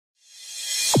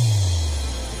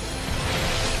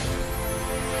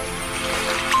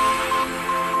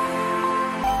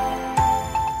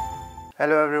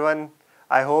Hello everyone.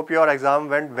 I hope your exam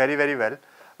went very well,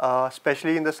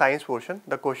 especially in the science portion.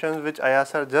 The questions which Ayaz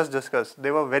sir just discussed,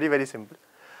 they were very simple,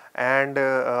 and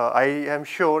I am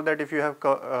sure that if you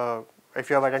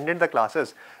have attended the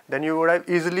classes, then you would have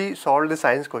easily solved the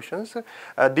science questions.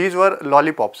 These were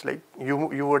lollipops, like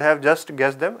you would have just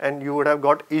guessed them and you would have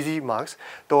got easy marks.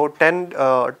 So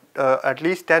at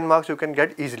least 10 marks you can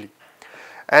get easily.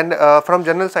 And from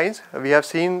general science, we have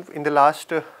seen in the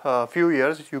last few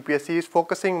years, UPSC is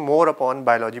focusing more upon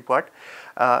biology part.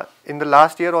 In the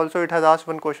last year also, it has asked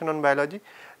one question on biology.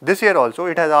 This year also,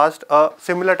 it has asked a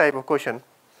similar type of question.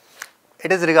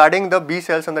 It is regarding the B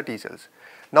cells and the T cells.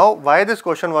 Now, why this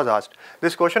question was asked?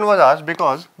 This question was asked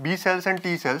because B cells and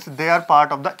T cells, they are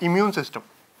part of the immune system.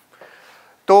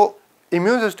 So,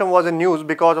 immune system was in news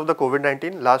because of the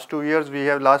COVID-19. Last 2 years,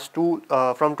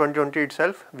 from 2020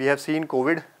 itself, we have seen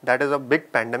COVID, that is a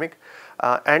big pandemic,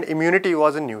 and immunity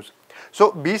was in news.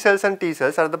 So, B cells and T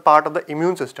cells are the part of the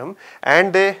immune system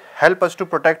and they help us to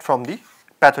protect from the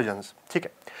pathogens. Okay.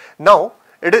 Now,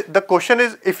 the question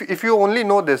is, if you only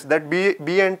know this, that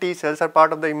B and T cells are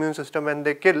part of the immune system and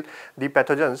they kill the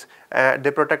pathogens,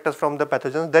 they protect us from the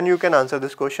pathogens, then you can answer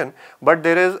this question. But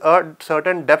there is a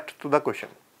certain depth to the question.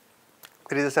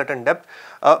 There is a certain depth.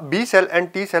 B cell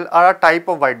and T cell are a type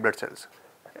of white blood cells.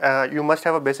 You must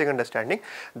have a basic understanding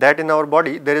that in our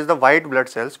body there is the white blood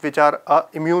cells which are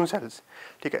immune cells.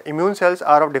 Okay. Immune cells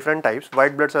are of different types,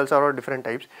 white blood cells are of different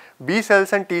types. B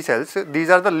cells and T cells, these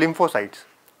are the lymphocytes.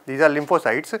 These are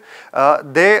lymphocytes.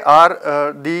 They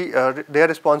are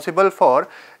responsible for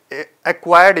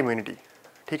acquired immunity.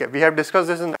 Okay. We have discussed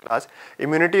this in the class.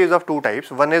 Immunity is of two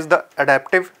types. One is the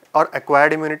adaptive or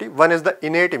acquired immunity, one is the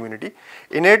innate immunity.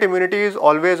 Innate immunity is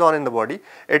always on in the body.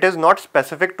 It is not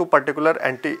specific to particular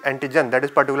antigen, that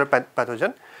is particular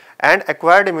pathogen, and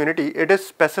acquired immunity, it is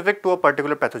specific to a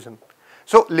particular pathogen.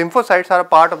 So, lymphocytes are a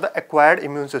part of the acquired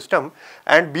immune system,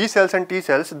 and B cells and T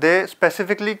cells, they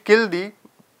specifically kill the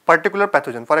particular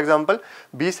pathogen. For example,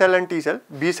 B cell and T cell,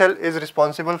 B cell is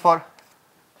responsible for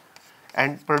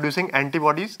producing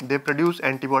antibodies, they produce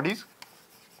antibodies,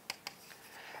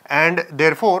 and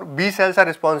therefore B cells are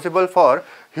responsible for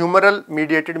humoral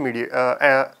mediated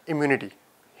immunity.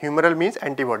 Humoral means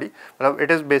antibody.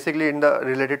 It is basically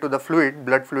related to the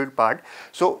blood fluid part.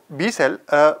 So B cell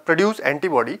produce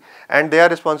antibody and they are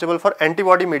responsible for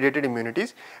antibody mediated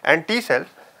immunities, and T cell,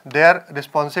 they are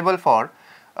responsible for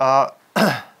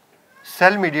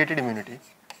cell mediated immunity.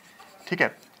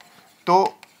 Okay.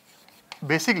 So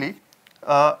basically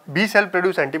B cell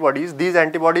produce antibodies, these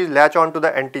antibodies latch on to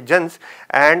the antigens,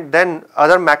 and then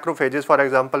other macrophages, for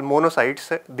example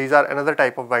monocytes, these are another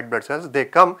type of white blood cells, they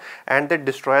come and they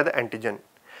destroy the antigen.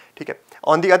 Okay.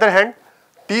 On the other hand,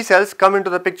 T cells come into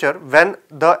the picture when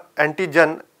the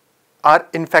antigen are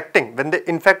infecting, when they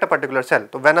infect a particular cell.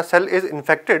 So when a cell is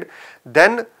infected,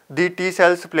 then the T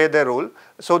cells play their role.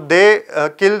 So they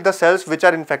kill the cells which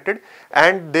are infected,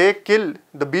 and they kill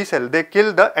the B cell, they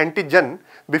kill the antigen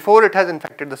before it has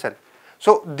infected the cell.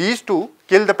 So these two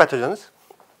kill the pathogens.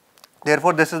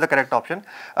 Therefore this is the correct option.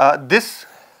 This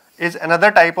is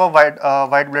another type of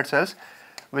white blood cells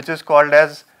which is called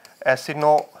as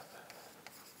eosinophil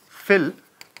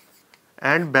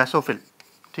and basophil.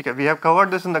 Okay, we have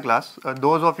covered this in the class.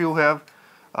 Those of you who have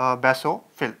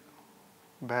basophil.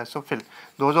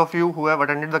 Those of you who have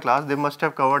attended the class, they must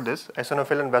have covered this,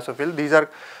 eosinophil and basophil. These are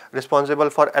responsible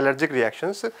for allergic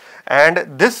reactions,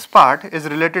 and this part is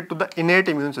related to the innate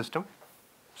immune system.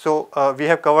 So we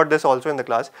have covered this also in the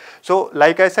class. So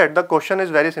like I said, the question is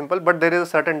very simple, but there is a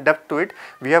certain depth to it.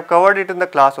 We have covered it in the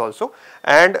class also,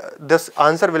 and this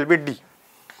answer will be D.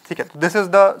 Okay. This is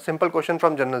the simple question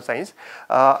from general science.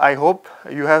 I hope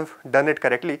you have done it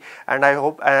correctly, and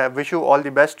I wish you all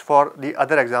the best for the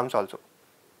other exams also.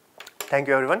 Thank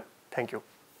you everyone. Thank you.